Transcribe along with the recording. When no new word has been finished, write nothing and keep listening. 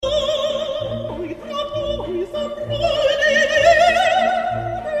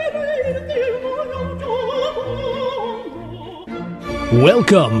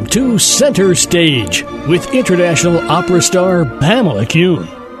Welcome to Center Stage with international opera star Pamela Kuhn.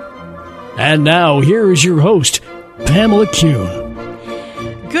 And now, here is your host, Pamela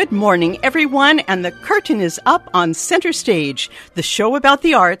Kuhn. Good morning, everyone, and the curtain is up on Center Stage, the show about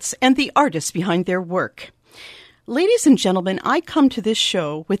the arts and the artists behind their work. Ladies and gentlemen, I come to this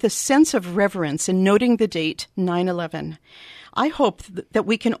show with a sense of reverence in noting the date 9/11. I hope that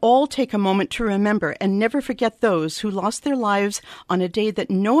we can all take a moment to remember and never forget those who lost their lives on a day that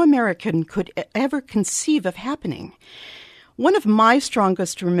no American could ever conceive of happening. One of my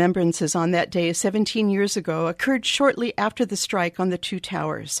strongest remembrances on that day 17 years ago occurred shortly after the strike on the two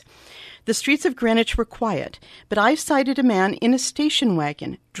towers. The streets of Greenwich were quiet, but I sighted a man in a station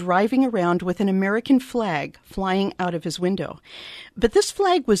wagon driving around with an American flag flying out of his window. But this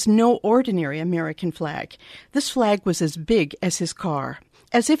flag was no ordinary American flag. This flag was as big as his car,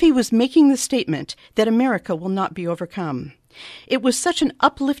 as if he was making the statement that America will not be overcome. It was such an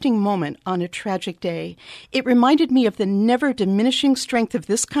uplifting moment on a tragic day. It reminded me of the never-diminishing strength of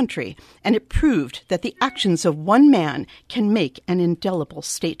this country, and it proved that the actions of one man can make an indelible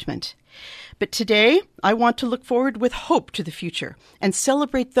statement. But today, I want to look forward with hope to the future and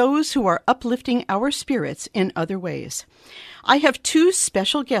celebrate those who are uplifting our spirits in other ways. I have two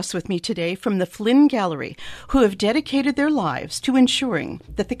special guests with me today from the Flynn Gallery who have dedicated their lives to ensuring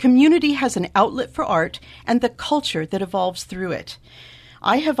that the community has an outlet for art and the culture that evolves through it.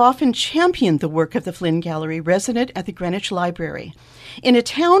 I have often championed the work of the Flynn Gallery, resident at the Greenwich Library. In a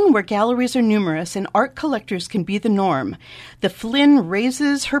town where galleries are numerous and art collectors can be the norm, the Flynn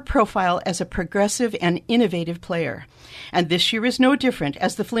raises her profile as a progressive and innovative player. And this year is no different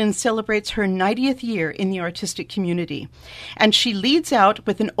as the Flynn celebrates her 90th year in the artistic community. And she leads out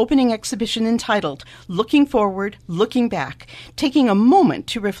with an opening exhibition entitled Looking Forward, Looking Back, taking a moment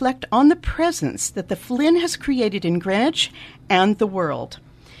to reflect on the presence that the Flynn has created in Greenwich and the world.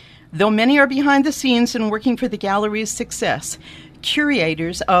 Though many are behind the scenes and working for the gallery's success,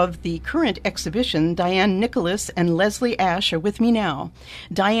 curators of the current exhibition, Diane Nicholas and Leslie Ash, are with me now.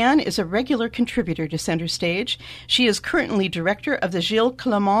 Diane is a regular contributor to Center Stage. She is currently director of the Gilles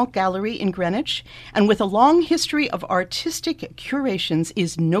Clement Gallery in Greenwich, and with a long history of artistic curations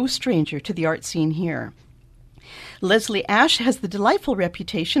is no stranger to the art scene here. Leslie Ash has the delightful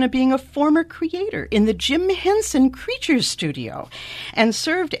reputation of being a former creator in the Jim Henson Creatures Studio and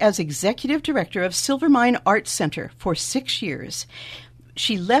served as executive director of Silvermine Arts Center for 6 years.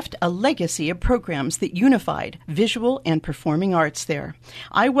 She left a legacy of programs that unified visual and performing arts there.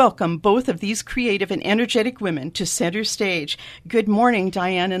 I welcome both of these creative and energetic women to Center Stage. Good morning,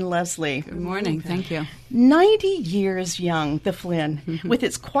 Diane and Leslie. Good morning. Thank you. 90 years young, the Flynn, with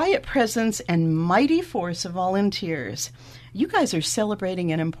its quiet presence and mighty force of volunteers. You guys are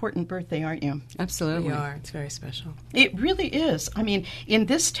celebrating an important birthday, aren't you? Absolutely. We are. It's very special. It really is. I mean, in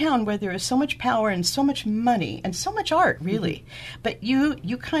this town where there is so much power and so much money and so much art, really, but you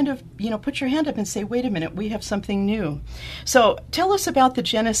kind of, put your hand up and say, wait a minute, we have something new. So tell us about the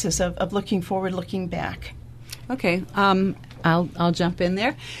genesis of Looking Forward, Looking Back. Okay. I'll jump in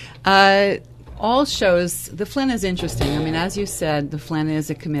there. All shows, the Flynn is interesting. I mean, as you said, the Flynn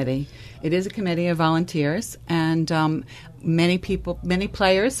is a committee. It is a committee of volunteers and many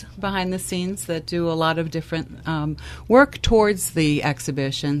players behind the scenes that do a lot of different work towards the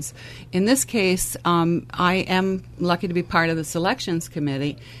exhibitions. In this case, I am lucky to be part of the selections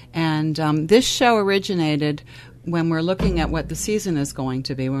committee, and this show originated when we're looking at what the season is going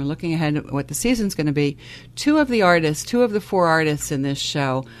to be. We're looking ahead at what the season's going to be. Two of the four artists in this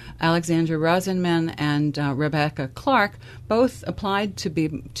show, Alexandra Rosenman and Rebecca Clark, both applied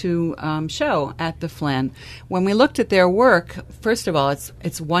to show at the Flynn. When we looked at their work, first of all,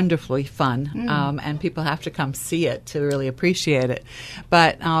 it's wonderfully fun, and people have to come see it to really appreciate it.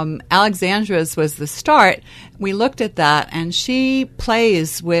 But Alexandra's was the start. We looked at that, and she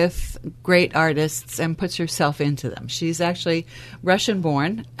plays with great artists and puts herself into them. She's actually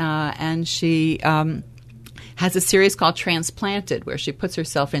Russian-born, and she has a series called Transplanted, where she puts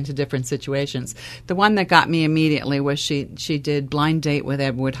herself into different situations. The one that got me immediately was she did Blind Date with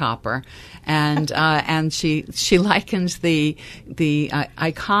Edward Hopper, and and she likens the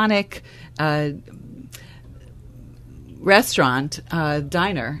iconic restaurant,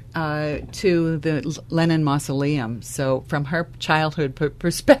 diner, to the Lenin Mausoleum. So from her childhood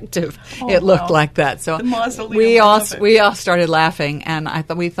perspective, it looked like that. So the mausoleum, we all started laughing, and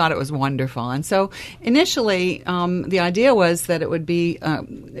we thought it was wonderful. And so initially, the idea was that it would be,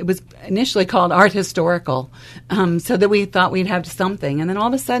 it was initially called Art Historical, so that we thought we'd have something. And then all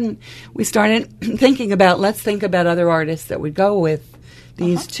of a sudden, we started thinking about, let's think about other artists that would go with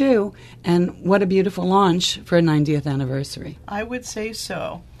these two, and what a beautiful launch for a 90th anniversary. I would say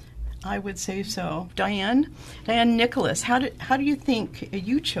so. Diane Nicholas, how do you think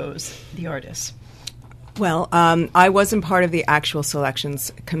you chose the artists? Well, I wasn't part of the actual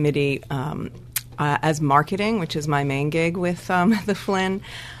selections committee as marketing, which is my main gig with the Flynn.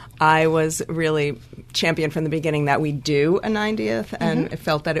 I was really championed from the beginning that we do a 90th, and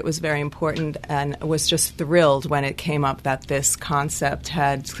felt that it was very important, and was just thrilled when it came up that this concept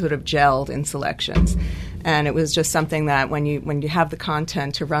had sort of gelled in selections. And it was just something that when you have the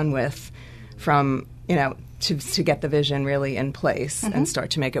content to run with from, to get the vision really in place and start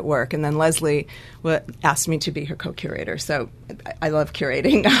to make it work. And then Leslie asked me to be her co-curator. So I love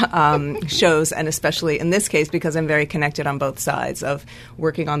curating shows, and especially in this case because I'm very connected on both sides of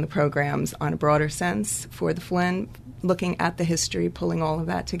working on the programs on a broader sense for the Flynn, looking at the history, pulling all of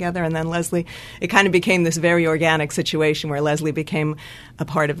that together. And then Leslie, it kind of became this very organic situation where Leslie became a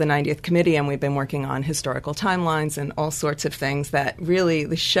part of the 90th committee, and we've been working on historical timelines and all sorts of things that really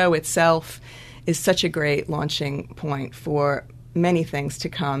the show itself is such a great launching point for many things to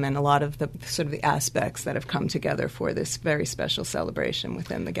come, and a lot of the sort of the aspects that have come together for this very special celebration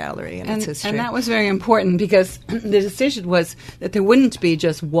within the gallery and its history. And that was very important because the decision was that there wouldn't be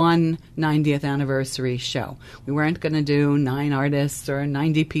just one 90th anniversary show. We weren't going to do 9 artists or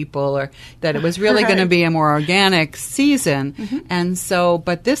 90 people, or that it was really going to be a more organic season. And so,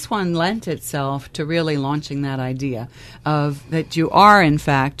 but this one lent itself to really launching that idea of that you are, in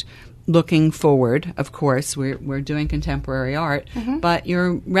fact, looking forward. Of course, we're doing contemporary art, but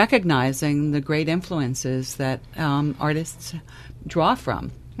you're recognizing the great influences that artists draw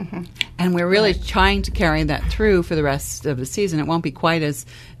from. And we're really trying to carry that through for the rest of the season. It won't be quite as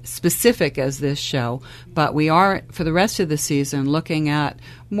specific as this show, but we are, for the rest of the season, looking at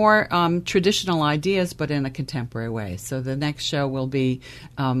more traditional ideas, but in a contemporary way. So the next show will be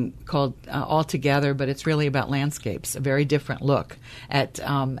called All Together, but it's really about landscapes, a very different look at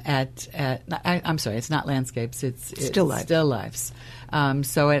I'm sorry, it's not landscapes, it's still lives.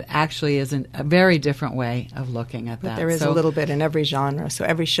 So it actually is a very different way of looking at that. There is a little bit in every genre, so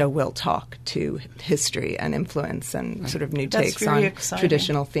every show will talk to history and influence and sort of new takes on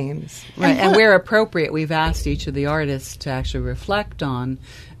traditional themes. Right, and where appropriate, we've asked each of the artists to actually reflect on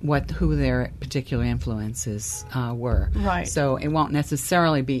who their particular influences were. Right. So it won't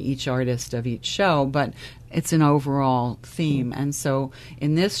necessarily be each artist of each show, but it's an overall theme. And so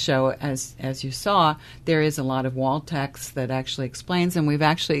in this show, as you saw, there is a lot of wall text that actually explains, and we've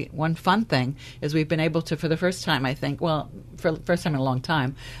actually, one fun thing is we've been able to, for the first time, I think, for the first time in a long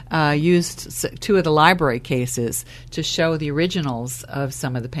time, used 2 of the library cases to show the originals of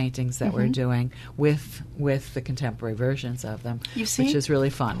some of the paintings that we're doing with the contemporary versions of them, you see? Which is really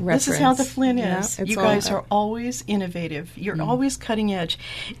fun. This is how the Flynn is. Yeah, you guys are always innovative. You're always cutting edge.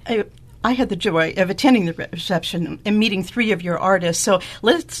 I had the joy of attending the reception and meeting 3 of your artists. So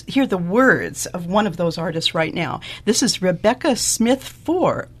let's hear the words of one of those artists right now. This is Rebecca Smith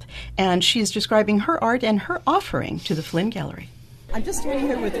Ford, and she's describing her art and her offering to the Flynn Gallery. I'm just standing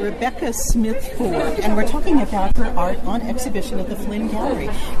here with Rebecca Smith Ford, and we're talking about her art on exhibition at the Flynn Gallery.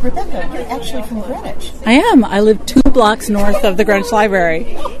 Rebecca, you're actually from Greenwich. I am. I live 2 blocks north of the Greenwich Library.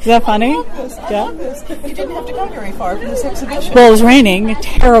 Is that funny? I love this. You didn't have to go very far for this exhibition. Well, it was raining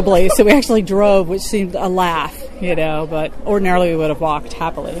terribly, so we actually drove, which seemed a laugh, but ordinarily we would have walked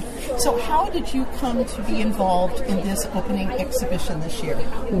happily. So how did you come to be involved in this opening exhibition this year?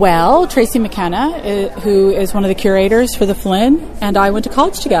 Well, Tracy McKenna, who is one of the curators for the Flynn, and I went to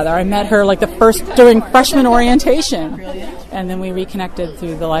college together. I met her during freshman orientation. Brilliant. And then we reconnected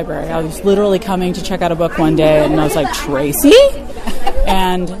through the library. I was literally coming to check out a book one day, and I was like, Tracy?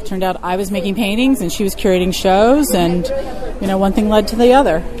 And it turned out I was making paintings, and she was curating shows, and, one thing led to the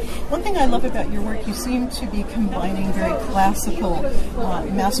other. One thing I love about your work, you seem to be combining very classical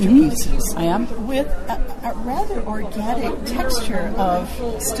masterpieces. I am. With a rather organic texture of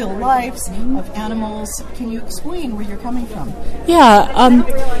still lifes, of animals. Can you explain where you're coming from? Yeah,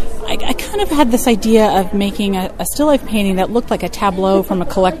 I kind of had this idea of making a still life painting that looked like a tableau from a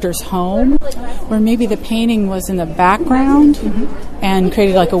collector's home, where maybe the painting was in the background and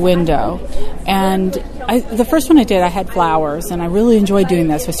created like a window. And the first one I did, I had flowers, and I really enjoyed doing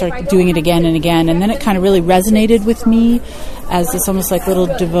this. So I started doing it again and again, and then it kind of really resonated with me as this almost like little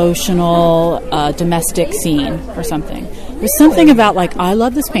devotional domestic scene or something. There's something about I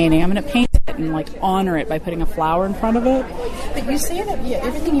love this painting, I'm going to paint it, and like honor it by putting a flower in front of it. But you say that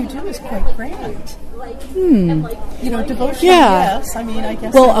everything you do is quite grand. Devotion, yes. I mean, I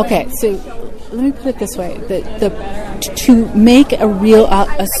guess. Well, okay, so let me put it this way: to make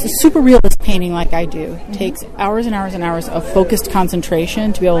a super realist painting like I do takes hours and hours and hours of focused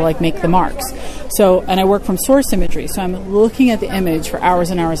concentration to be able to like make the marks. So, and I work from source imagery, so I'm looking at the image for hours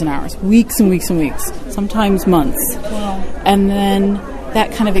and hours and hours, weeks and weeks and weeks, sometimes months, and then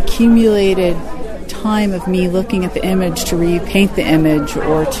that kind of accumulated time of me looking at the image to repaint the image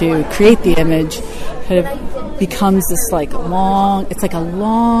or to create the image kind of becomes this like long, it's like a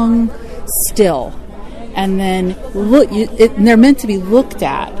long still. And then they're meant to be looked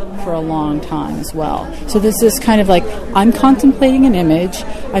at for a long time as well. So there's this kind of like, I'm contemplating an image,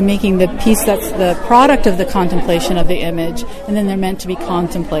 I'm making the piece that's the product of the contemplation of the image, and then they're meant to be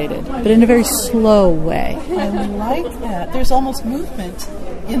contemplated, but in a very slow way. I like that. There's almost movement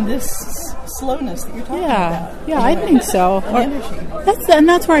in this slowness that you're talking about. Yeah, I think so. Energy.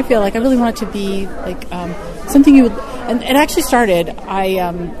 That's where I feel like I really want it to be like something you would. And it actually started. I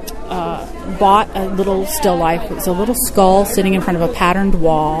bought a little still life. It was a little skull sitting in front of a patterned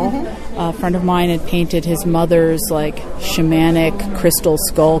wall. A friend of mine had painted his mother's like shamanic crystal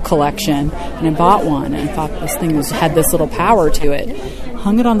skull collection, and I bought one and thought this thing had this little power to it.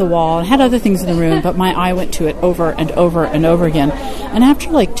 Hung it on the wall and had other things in the room, but my eye went to it over and over and over again. And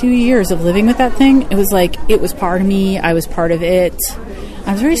after like 2 years of living with that thing, it was like it was part of me. I was part of it.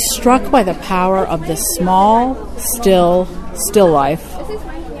 I was very struck by the power of the small, still life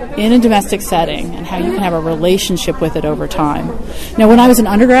in a domestic setting and how you can have a relationship with it over time. Now, when I was an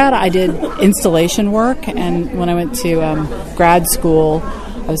undergrad, I did installation work, and when I went to grad school,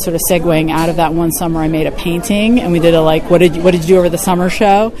 I was sort of segueing out of that. One summer I made a painting, and we did what did you do over the summer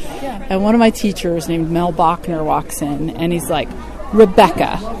show? Yeah. And one of my teachers named Mel Bachner walks in, and he's like,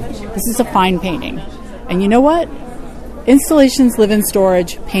 Rebecca, this is a fine painting. And you know what? Installations live in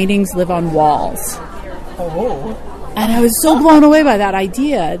storage, paintings live on walls. Oh. And I was so blown away by that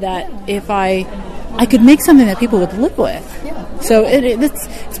idea that if I could make something that people would live with. Yeah. So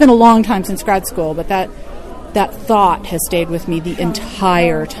it's been a long time since grad school, but that thought has stayed with me the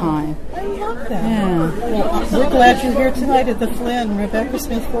entire time. I love that. Yeah. Well, we're glad you're here tonight at the Flynn. Rebecca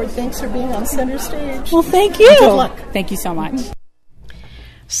Smith Ford, thanks for being on Center Stage. Well, thank you. Good luck. Thank you so much.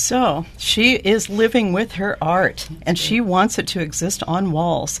 So, she is living with her art, and she wants it to exist on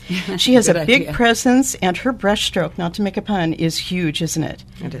walls. She has a big idea. Presence, and her brushstroke, not to make a pun, is huge, isn't it?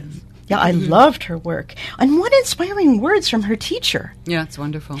 It is. Yeah, I loved her work. And what inspiring words from her teacher. Yeah, it's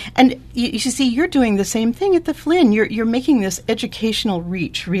wonderful. And you see, you're doing the same thing at the Flynn. You're making this educational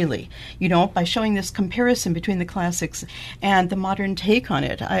reach, really, by showing this comparison between the classics and the modern take on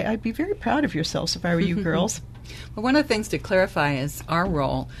it. I'd be very proud of yourselves if I were you girls. Well, one of the things to clarify is our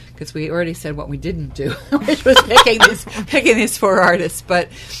role, because we already said what we didn't do, which was picking these four artists. But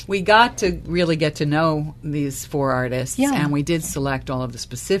we got to really get to know these four artists, and we did select all of the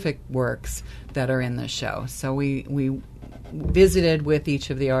specific works that are in the show. So we visited with each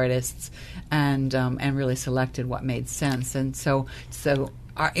of the artists and really selected what made sense. And so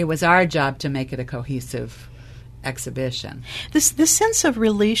it was our job to make it a cohesive exhibition. This sense of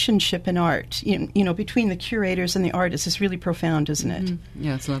relationship in art, between the curators and the artists is really profound, isn't it? Mm-hmm.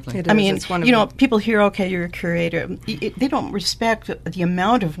 Yeah, it's lovely. It is. It's people hear, okay, you're a curator. They don't respect the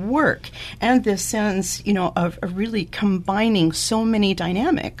amount of work and this sense, of really combining so many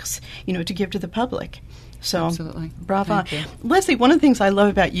dynamics, to give to the public. So, absolutely. Bravo. Leslie, one of the things I love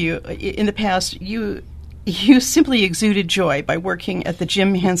about you, in the past, you simply exuded joy by working at the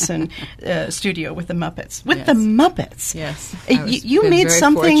Jim Henson studio with the Muppets. The Muppets. Yes. You made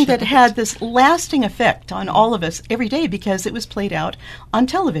something that had this lasting effect on all of us every day because it was played out on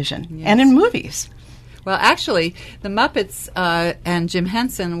television and in movies. Well, actually, the Muppets and Jim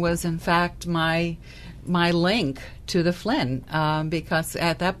Henson was, in fact, my link to the Flynn, because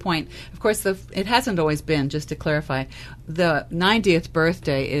at that point, of course, it hasn't always been, just to clarify, the 90th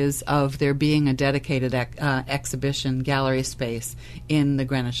birthday is of there being a dedicated exhibition gallery space in the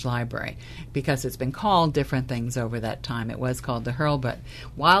Greenwich Library, because it's been called different things over that time. It was called the Hurlbut.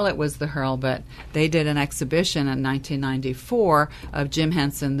 While it was the Hurlbut, they did an exhibition in 1994 of Jim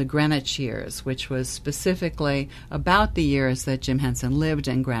Henson, The Greenwich Years, which was specifically about the years that Jim Henson lived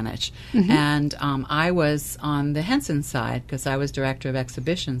in Greenwich. Mm-hmm. And I was on the Henson side because I was director of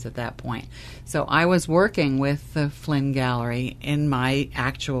exhibitions at that point. So I was working with the Flynn Gallery in my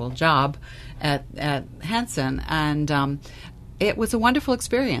actual job at Henson, and It was a wonderful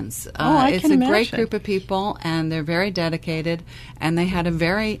experience. I it's can a imagine. great group of people, and they're very dedicated, and they had a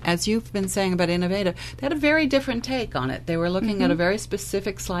very, as you've been saying about innovative, they had a very different take on it. They were looking at a very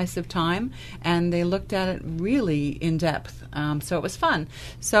specific slice of time, and they looked at it really in depth. So it was fun.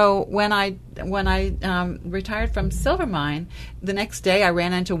 So when I retired from Silvermine, the next day I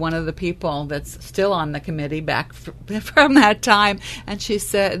ran into one of the people that's still on the committee back from that time, and she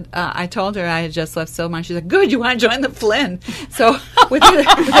said, I told her I had just left Silvermine. She said, "Good, you want to join the Flynn?" So within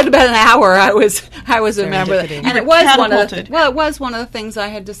about an hour, I was a member, and it was one of the things I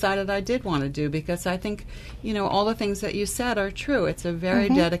had decided I did want to do, because I think all the things that you said are true. It's a very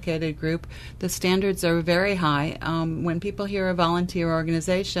dedicated group. The standards are very high. When people hear a volunteer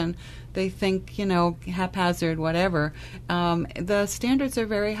organization, they think, haphazard, whatever. The standards are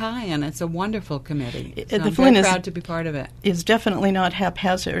very high, and it's a wonderful committee. So I'm very proud to be part of it. Is definitely not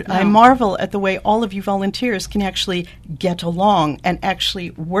haphazard. No. I marvel at the way all of you volunteers can actually get along and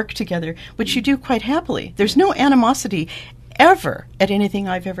actually work together, which you do quite happily. There's no animosity ever at anything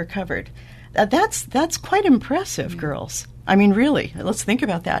I've ever covered. That's quite impressive, girls. I mean, really, let's think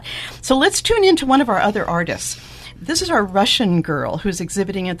about that. So let's tune into one of our other artists. This is our Russian girl who's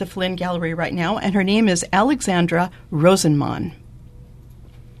exhibiting at the Flynn Gallery right now, and her name is Alexandra Rosenman.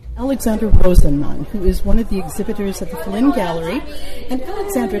 Alexandra Rosenman, who is one of the exhibitors at the Flynn Gallery. And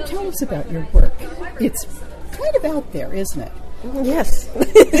Alexandra, tell us about your work. It's kind of out there, isn't it? Yes,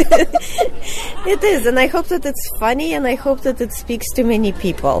 it is, and I hope that it's funny, and I hope that it speaks to many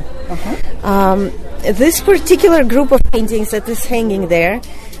people. This particular group of paintings that is hanging there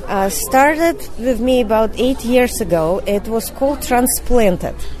started with me about 8 years ago. It was called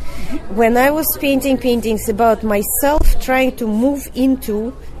Transplanted. When I was painting paintings about myself trying to move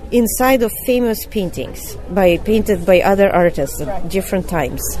inside of famous paintings painted by other artists at different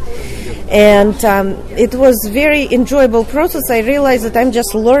times. And it was very enjoyable process. I realized that I'm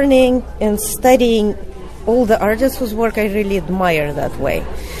just learning and studying all the artists whose work I really admire that way.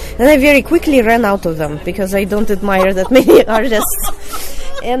 And I very quickly ran out of them because I don't admire that many artists.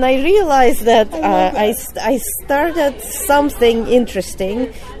 And I realized that I started something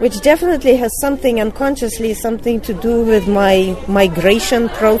interesting, which definitely has something unconsciously something to do with my migration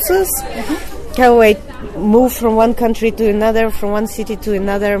process. How I move from one country to another, from one city to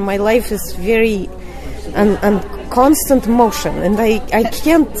another. My life is very constant motion, and I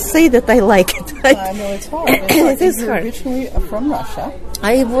can't say that I like it. I know it's hard. It is hard. You're originally from Russia.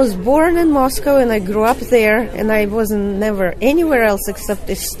 I was born in Moscow, and I grew up there, and I wasn't never anywhere else except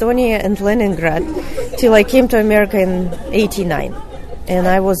Estonia and Leningrad till I came to America in '89, and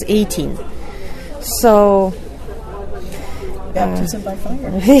I was 18. So Baptism by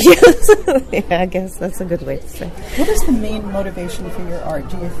fire. yes, yeah, I guess that's a good way to say. What is the main motivation for your art,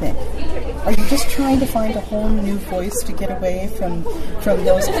 do you think? Are you just trying to find a whole new voice to get away from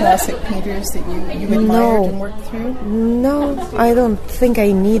those classic painters that you admired and worked through? No, I don't think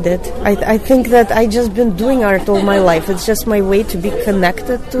I need it. I think that I just been doing art all my life. It's just my way to be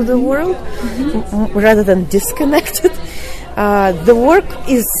connected to the world rather than disconnected. The work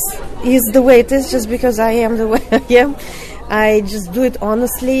is the way it is just because I am the way I am. I just do it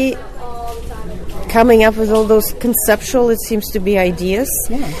honestly, coming up with all those conceptual, it seems to be, ideas.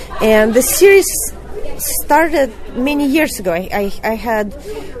 Yeah. And the series started many years ago. I had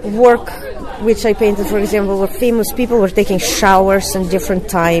work which I painted, for example, where famous people were taking showers in different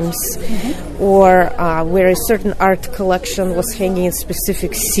times, or where a certain art collection was hanging in a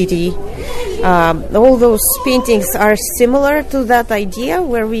specific city. All those paintings are similar to that idea,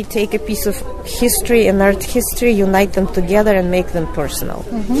 where we take a piece of history and art history, unite them together, and make them personal.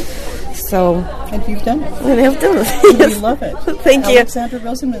 So, and you've done it. And I've done it. Yes. We love it. Thank you. Alexandra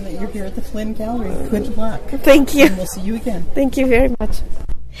Rosenman, that you're here at the Flynn Gallery. Good luck. Thank you. And we'll see you again. Thank you very much.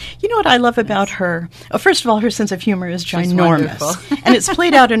 You know what I love about her? First of all, her sense of humor is ginormous. And it's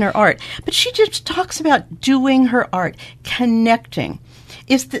played out in her art. But she just talks about doing her art, connecting.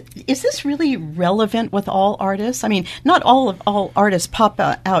 Is this really relevant with all artists? I mean, not all artists pop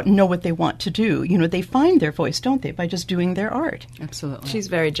out and know what they want to do. You know, they find their voice, don't they, by just doing their art. Absolutely. She's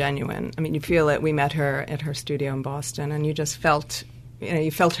very genuine. I mean, you feel it. We met her at her studio in Boston, and you just felt...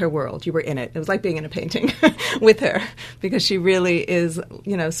 you felt her world. You were in it. It was like being in a painting with her, because she really is,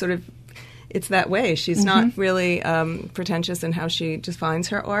 sort of, it's that way. She's not really pretentious in how she defines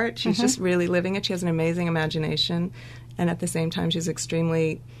her art. She's just really living it. She has an amazing imagination, and at the same time, she's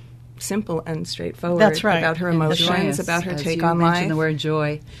extremely simple and straightforward. That's right. About her emotions, about her take on life. You mentioned the word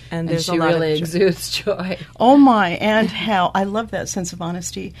joy, and there's she a lot really of exudes joy. Oh my! And how I love that sense of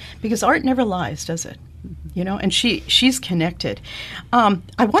honesty, because art never lies, does it? And she's connected. I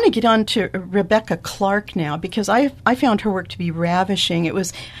want to get on to Rebecca Clark now, because I found her work to be ravishing.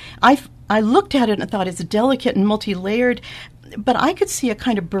 I looked at it and thought it's delicate and multi-layered, but I could see a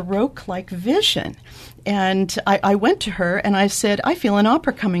kind of Baroque-like vision. And I went to her and I said, I feel an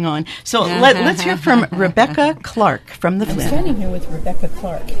opera coming on. So let's hear from Rebecca Clark from the Flynn. I'm standing here with Rebecca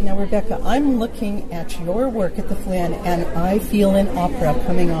Clark. Now, Rebecca, I'm looking at your work at the Flynn, and I feel an opera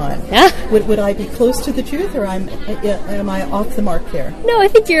coming on. Would I be close to the truth, or am I off the mark there? No, I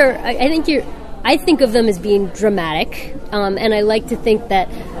think you're. I think of them as being dramatic, and I like to think that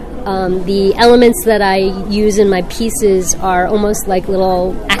the elements that I use in my pieces are almost like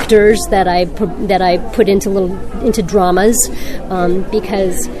little actors that I put into dramas,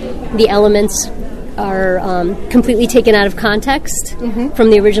 because the elements are completely taken out of context from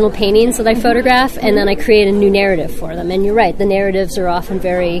the original paintings that I photograph, and then I create a new narrative for them. And you're right, the narratives are often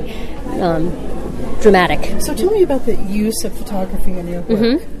very dramatic. So tell me about the use of photography in your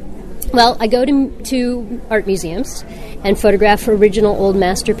work. Well, I go to art museums and photograph original old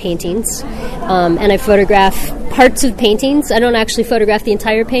master paintings, and I photograph parts of paintings. I don't actually photograph the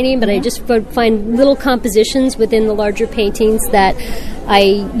entire painting, but I just find little compositions within the larger paintings that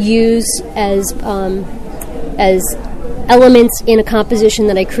I use as elements in a composition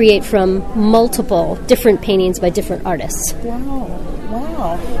that I create from multiple different paintings by different artists.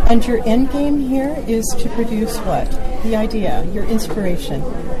 Wow. And your end game here is to produce what? The idea, your inspiration.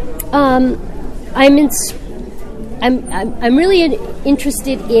 I'm really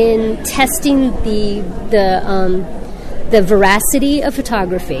interested in testing the veracity of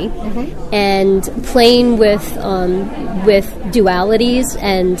photography and playing with dualities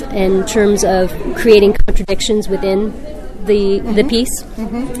and in terms of creating contradictions within the piece.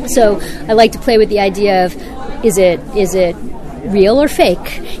 So I like to play with the idea of is it real or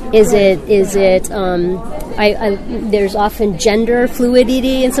fake? Is it there's often gender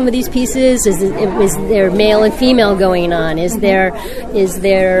fluidity in some of these pieces. Is there male and female going on? Is there is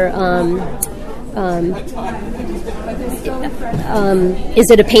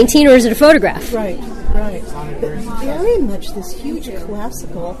it a painting or is it a photograph? Right. But very much this huge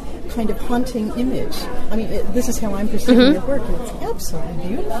classical kind of haunting image. I mean, this is how I'm perceiving your work, and it's absolutely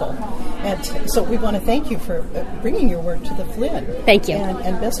beautiful. And so we want to thank you for bringing your work to the Flynn. Thank you.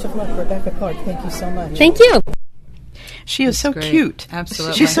 And best of luck, Rebecca Clark. Thank you so much. Thank you. She is so great. cute.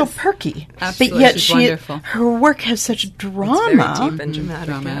 Absolutely. She's so perky. Absolutely. But yet She's wonderful. her work has such drama. It's very deep and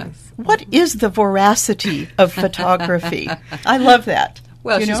dramatic. Yes. What is the voracity of photography? I love that.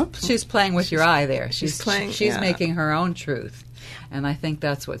 Well, you she's playing with your eye there. She's playing. She's Yeah. making her own truth, and I think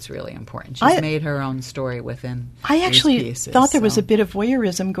that's what's really important. She's made her own story within. I actually these pieces, thought there was a bit of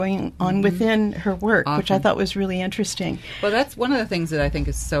voyeurism going on within her work, which I Often. thought was really interesting. Well, that's one of the things that I think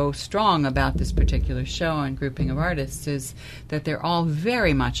is so strong about this particular show and grouping of artists is that they're all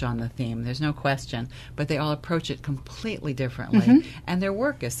very much on the theme. There's no question, but they all approach it completely differently, and their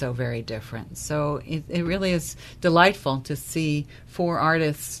work is so very different. So it really is delightful to see four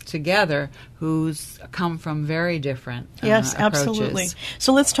artists together who's come from very different Yes, approaches. absolutely.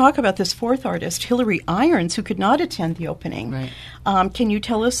 So let's talk about this fourth artist, Hillary Irons, who could not attend the opening. Right. Can you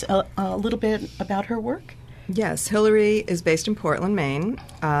tell us a little bit about her work? Yes, Hillary is based in Portland, Maine.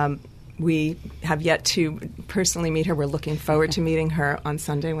 We have yet to personally meet her. We're looking forward to meeting her on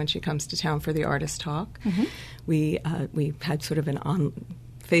Sunday when she comes to town for the Artist Talk. We had sort of an on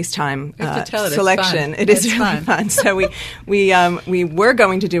FaceTime You have to tell it, it's selection. fun. It is It's really fun. fun. So we were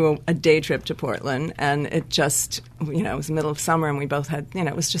going to do a day trip to Portland, and it just it was the middle of summer, and we both had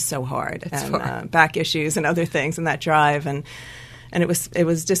it was just so hard back issues and other things in that drive, and it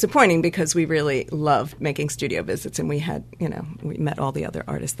was disappointing because we really loved making studio visits, and we had we met all the other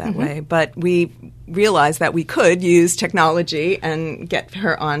artists that way, but we realized that we could use technology and get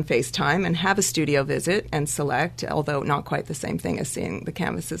her on FaceTime and have a studio visit and select, although not quite the same thing as seeing the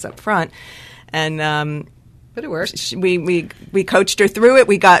canvases up front. And But it worked. we coached her through it.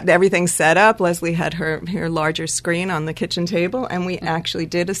 We got everything set up. Leslie had her larger screen on the kitchen table, and we actually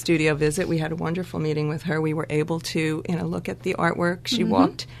did a studio visit. We had a wonderful meeting with her. We were able to look at the artwork. She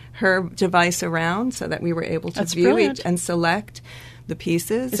walked her device around so that we were able to That's view brilliant. it and select the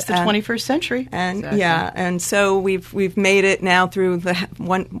pieces. It's the 21st century. And Exactly. and so we've made it now through the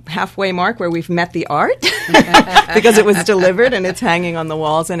one halfway mark where we've met the art because it was delivered and it's hanging on the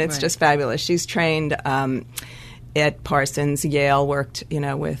walls, and it's Right. just fabulous. She's trained at Parsons, Yale, worked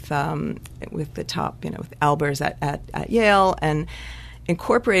with the top with Albers at Yale, and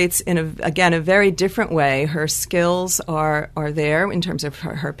incorporates in a very different way. Her skills are there in terms of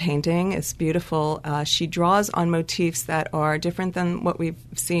her painting. It's beautiful. She draws on motifs that are different than what we've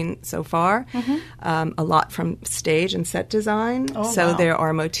seen so far. A lot from stage and set design. So there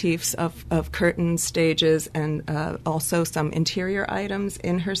are motifs of curtains, stages, and also some interior items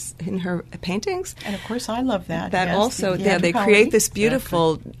in her paintings. And of course, I love that. That yes, also, they create this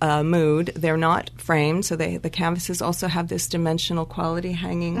beautiful mood. They're not framed, so the canvases also have this dimensional quality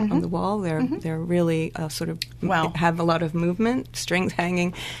hanging on the wall. They're really sort of have a lot of movement, strings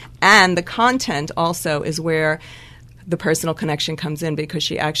hanging, and the content also is where the personal connection comes in, because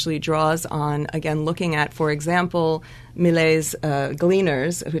she actually draws on, again, looking at, for example, Millet's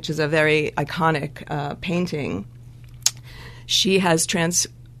Gleaners, which is a very iconic painting. She has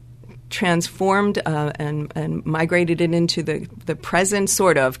transformed and migrated it into the present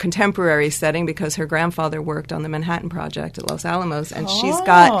sort of contemporary setting, because her grandfather worked on the Manhattan Project at Los Alamos, and she's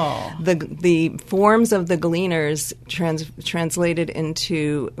got the forms of the Gleaners translated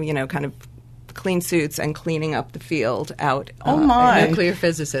into, kind of clean suits and cleaning up the field out. Nuclear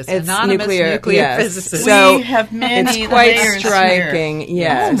physicist. It's anonymous nuclear yes. physicist. So we have many it's quite layers striking. Here.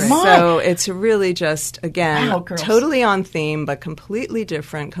 Yes. So it's really just, again, girls. totally on theme, but completely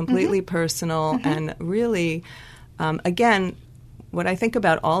different, completely personal, and really, again, what I think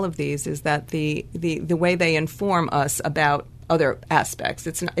about all of these is that the way they inform us about other aspects.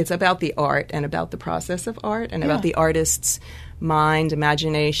 It's about the art and about the process of art and about the artist's mind,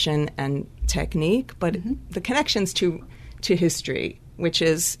 imagination, and technique, but the connections to history, which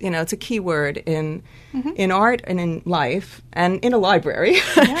is, it's a key word in art and in life and in a library,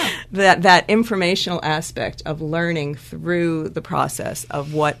 that informational aspect of learning through the process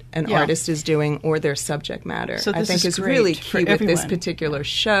of what an artist is doing or their subject matter. So I think is great really key with this everyone. particular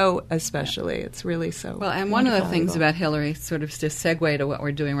show, especially. It's really so well. And one of the things about Hillary, sort of to segue to what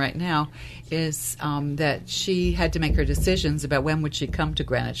we're doing right now, is that she had to make her decisions about when would she come to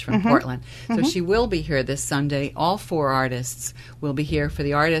Greenwich from Portland. So she will be here this Sunday. All 4 artists will be here for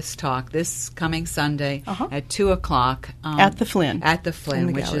the Artist Talk this coming Sunday at 2:00 at the Flynn. At the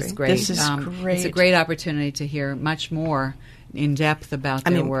Flynn, which is great. This is great. It's a great opportunity to hear much more in depth about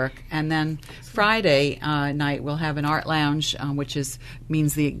their work. And then Friday night we'll have an art lounge, which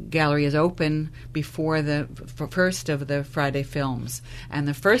means the gallery is open before the first of the Friday films. And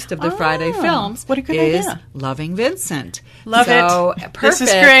the first of the Friday films what a good is idea. Loving Vincent. Love it. Perfect. This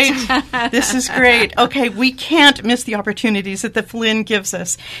is great. This is great. Okay, we can't miss the opportunities that the Flynn gives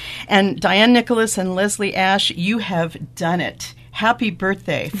us. And Diane Nicholas and Leslie Ash, you have done it. Happy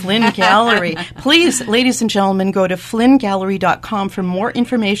birthday, Flynn Gallery. Please, ladies and gentlemen, go to flynngallery.com for more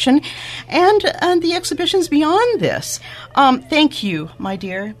information and the exhibitions beyond this. Thank you, my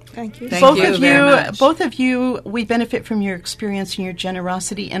dear. Thank you. Thank you very much. Both of you, we benefit from your experience and your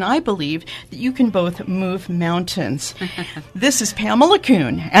generosity, and I believe that you can both move mountains. This is Pamela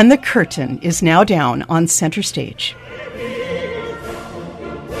Kuhn, and The Curtain is now down on Center Stage.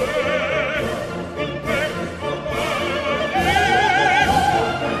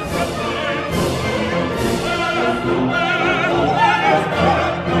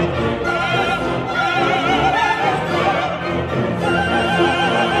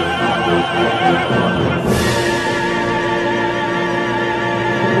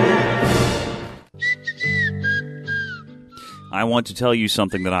 I want to tell you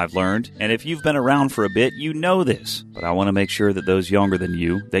something that I've learned, and if you've been around for a bit, you know this. But I want to make sure that those younger than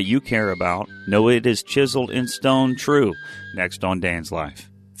you, that you care about, know it is chiseled in stone true. Next on Dan's Life.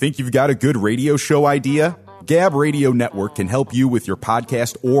 Think you've got a good radio show idea? Gab Radio Network can help you with your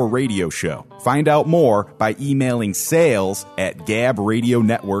podcast or radio show. Find out more by emailing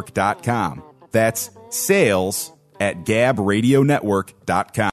sales@gabradionetwork.com. That's sales@gabradionetwork.com.